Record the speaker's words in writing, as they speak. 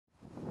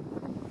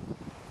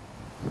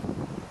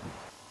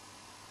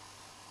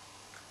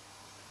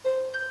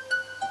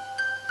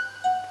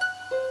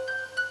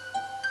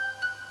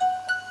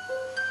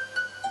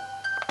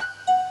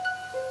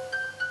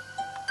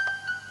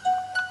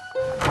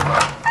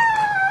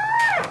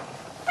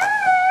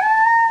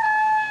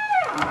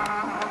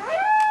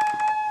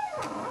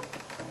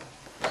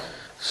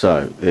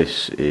So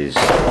this is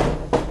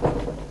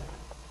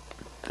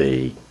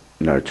the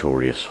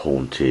notorious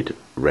haunted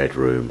Red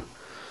Room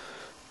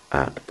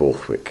at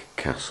Borthwick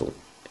Castle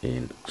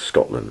in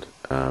Scotland.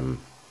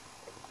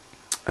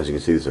 As you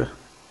can see, there's a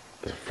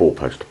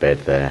four-post bed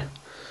there.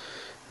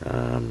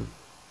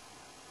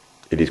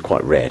 It is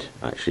quite red,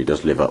 actually. It does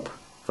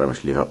very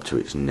much live up to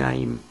its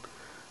name.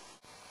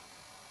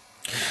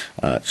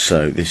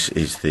 So this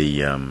is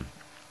the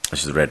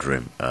Red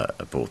Room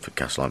at Borthwick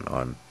Castle.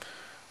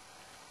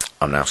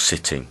 I'm now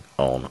sitting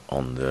on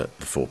the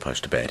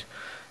four-poster bed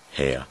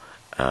here.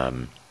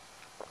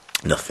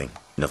 Nothing's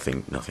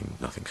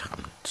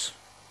happened.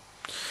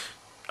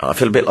 I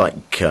feel a bit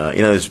like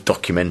those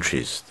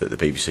documentaries that the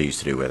BBC used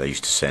to do, where they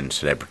used to send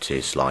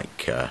celebrities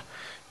like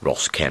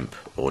Ross Kemp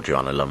or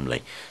Joanna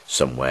Lumley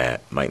somewhere,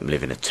 make them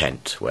live in a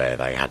tent where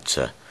they had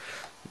to,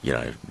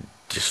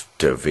 just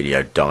do a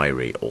video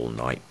diary all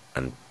night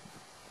and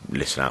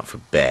listen out for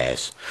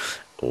bears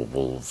or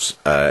wolves.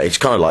 It's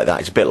kind of like that.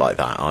 It's a bit like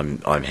that.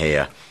 I'm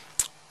here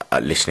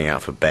listening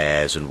out for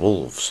bears and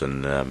wolves,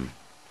 and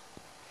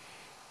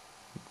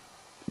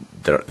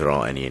there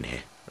aren't any in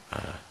here.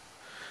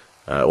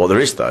 What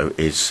there is, though,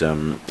 is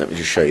let me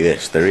just show you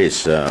this. There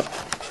is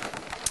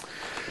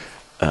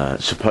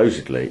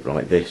supposedly,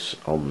 right, this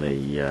on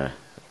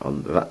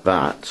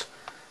that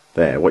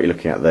there. What you're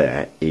looking at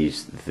there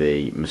is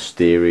the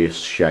mysterious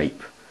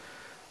shape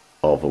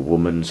of a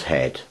woman's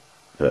head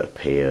that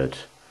appeared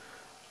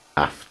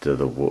after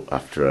a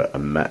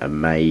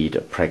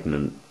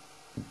pregnant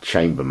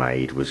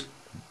chambermaid was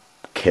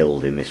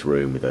killed in this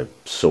room with a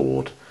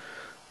sword.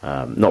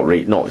 Not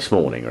this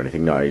morning or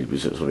anything. No, it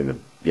was sort of in the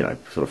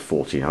sort of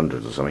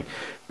 1400s or something.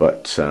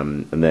 But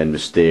and then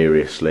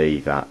mysteriously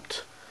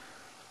that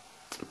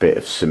bit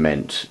of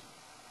cement,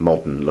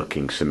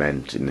 modern-looking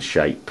cement in the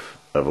shape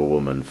of a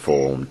woman,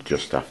 formed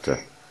just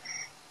after.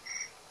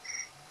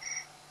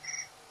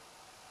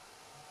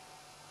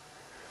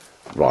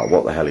 Right,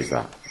 what the hell is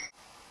that?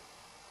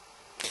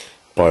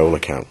 By all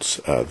accounts,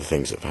 the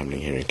things that are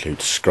happening here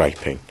include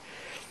scraping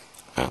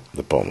at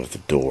the bottom of the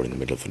door in the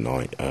middle of the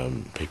night,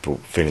 people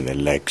feeling their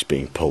legs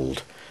being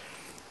pulled.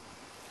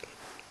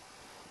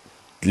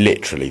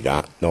 Literally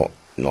that, not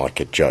like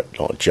a joke,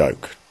 not a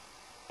joke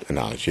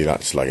analogy.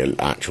 That's like an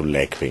actual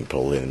leg being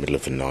pulled in the middle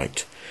of the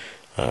night.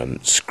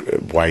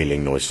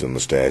 Wailing noises on the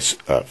stairs,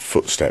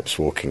 footsteps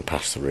walking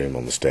past the room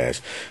on the stairs,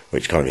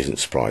 which kind of isn't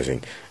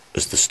surprising,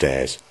 as the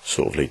stairs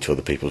sort of lead to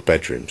other people's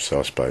bedrooms. So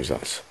I suppose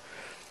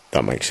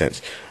that makes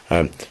sense.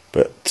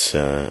 But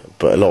a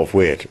lot of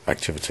weird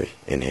activity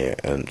in here,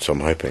 and so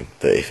I'm hoping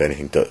that if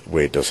anything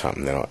weird does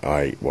happen, then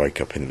I wake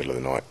up in the middle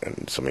of the night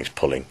and something's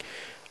pulling.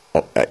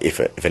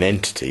 If an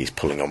entity is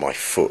pulling on my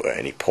foot at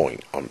any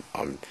point,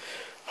 I'm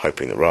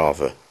hoping that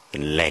rather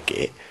than leg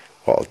it,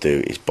 what I'll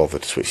do is bother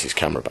to switch this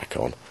camera back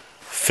on,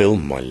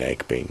 film my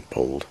leg being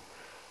pulled,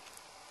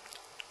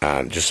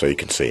 and just so you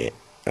can see it,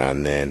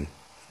 and then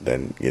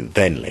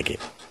leg it,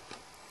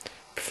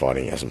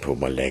 providing it hasn't pulled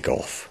my leg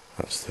off.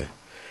 That's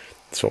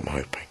what I'm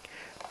hoping.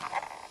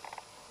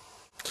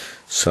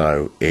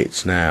 So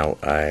it's now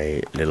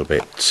a little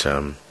bit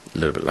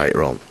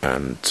later on,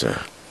 and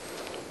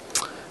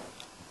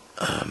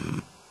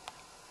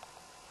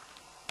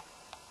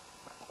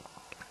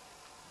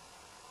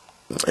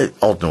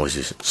odd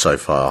noises so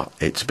far.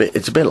 It's a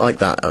bit like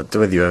that. I don't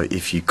know whether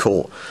if you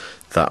caught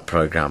that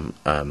programme,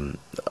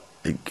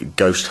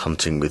 Ghost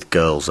Hunting with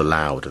Girls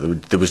Aloud.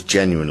 There was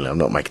genuinely, I'm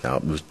not making that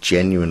up, there was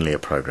genuinely a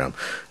programme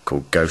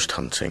called Ghost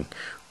Hunting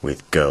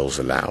with Girls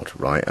Aloud,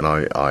 right? And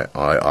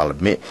I'll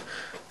admit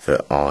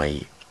that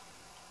I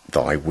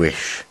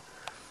wish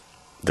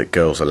that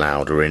Girls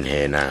Aloud are in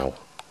here now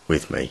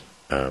with me,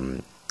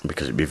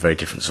 because it'd be a very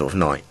different sort of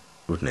night,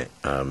 wouldn't it?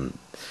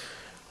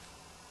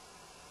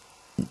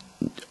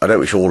 I don't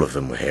wish all of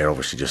them were here.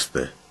 Obviously,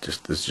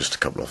 there's just a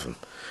couple of them,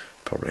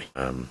 probably.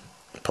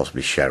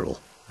 Possibly Cheryl,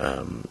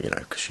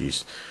 because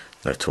she's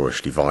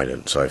notoriously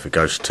violent. So if a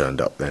ghost turned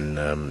up,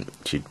 then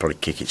she'd probably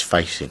kick its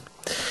face in,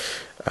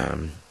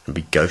 and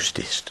be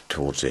ghostist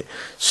towards it.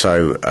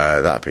 So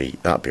that'd be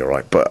all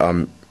right. But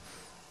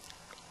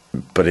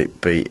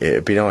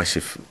it'd be nice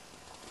if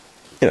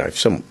if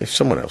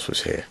someone else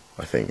was here.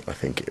 I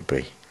think it'd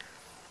be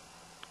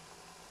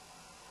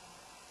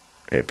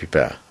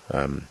better.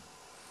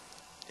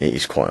 It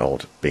is quite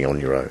odd being on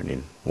your own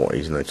in what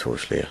is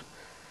notoriously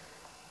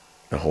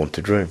a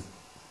haunted room.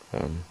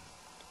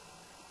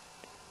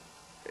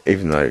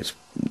 Even though it's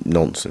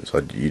nonsense,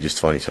 you just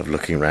find yourself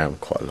looking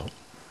around quite a lot.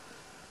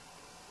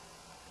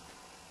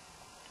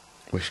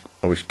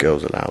 I wish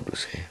Girls Aloud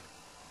was here.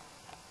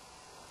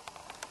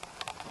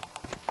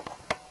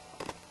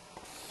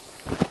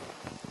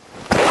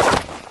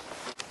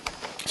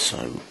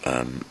 So,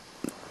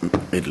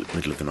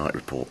 middle of the night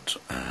report.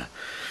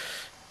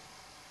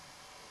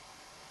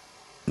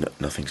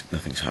 Nothing's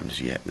happened as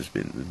yet. There's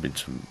been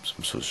some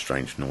sort of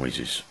strange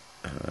noises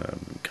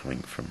coming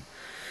from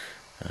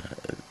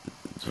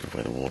sort of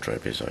where the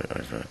wardrobe is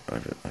over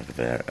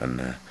there,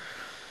 and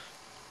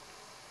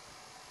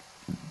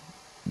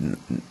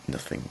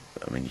nothing.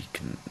 I mean,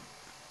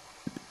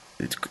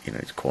 it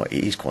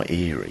is quite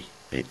eerie.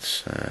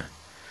 It's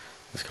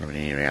there's kind of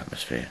an eerie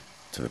atmosphere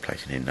to the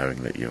place in here,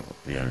 knowing that you're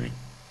the only.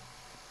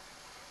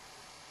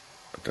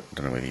 I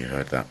don't know whether you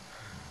heard that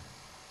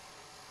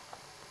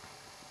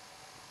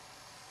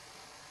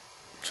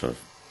sort of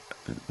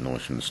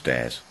noise from the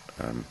stairs.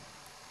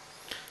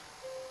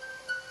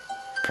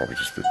 Probably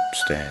just the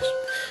stairs.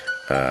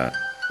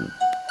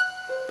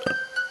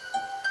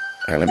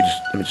 Let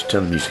me just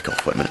turn the music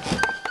off. Wait a minute.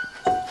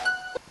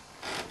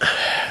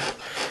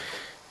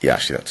 Yeah,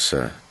 actually, that's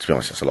to be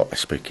honest, that's a lot less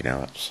spooky now.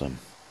 That's yeah,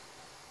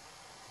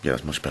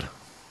 that's much better.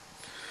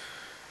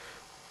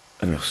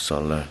 Anyway,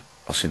 so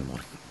I'll see you in the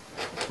morning.